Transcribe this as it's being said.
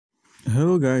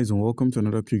Hello guys, and welcome to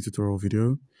another quick tutorial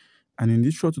video. And in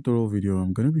this short tutorial video,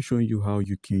 I'm going to be showing you how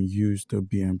you can use the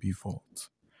BNB Vault.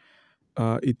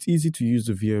 It's easy to use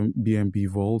the BNB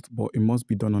Vault, but it must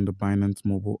be done on the Binance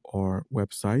mobile or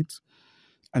website.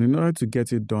 And in order to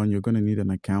get it done, you're going to need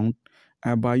an account.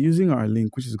 And by using our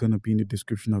link, which is going to be in the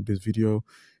description of this video,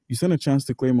 you stand a chance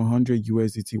to claim 100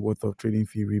 USDT worth of trading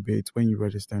fee rebates when you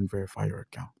register and verify your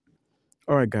account.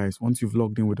 Alright guys, once you've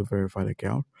logged in with a verified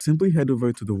account, simply head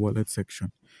over to the wallet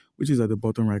section, which is at the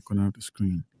bottom right corner of the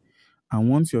screen. And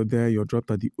once you're there, you're dropped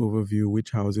at the overview,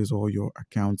 which houses all your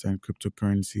accounts and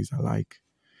cryptocurrencies alike.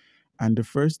 And the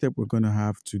first step we're going to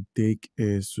have to take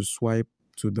is to swipe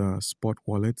to the spot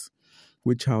wallet,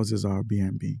 which houses our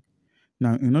BNB.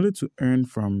 Now, in order to earn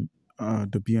from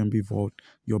the BNB Vault,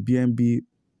 your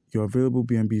available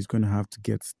BNB is going to have to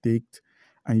get staked.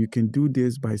 And you can do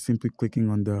this by simply clicking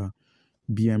on the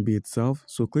BNB itself.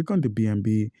 So click on the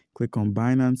BNB, click on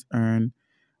Binance Earn,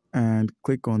 and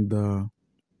click on the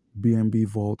BNB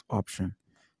Vault option.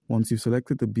 Once you've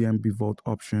selected the BNB Vault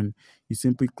option, you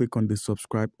simply click on the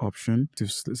subscribe option. If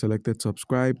you've selected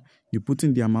subscribe, you put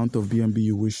in the amount of BNB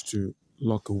you wish to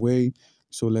lock away.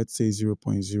 So let's say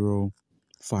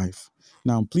 0.05.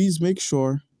 Now, please make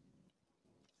sure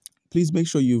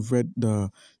you've read the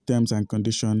terms and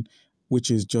condition, which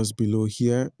is just below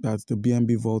here. That's the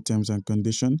BNB Vault terms and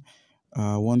condition.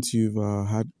 Once you've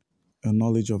had a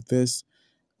knowledge of this,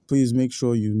 please make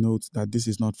sure you note that this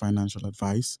is not financial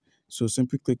advice. So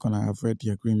simply click on I have read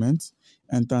the agreement,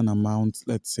 enter an amount,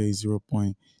 let's say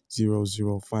 0.005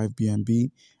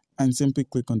 BNB, and simply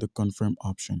click on the confirm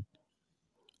option.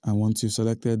 And once you've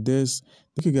selected this,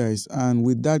 thank you guys. And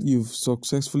with that, you've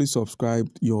successfully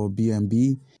subscribed your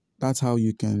BNB. That's how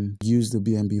you can use the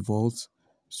BNB Vault.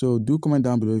 So do comment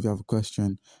down below if you have a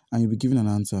question and you'll be given an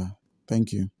answer.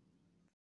 Thank you.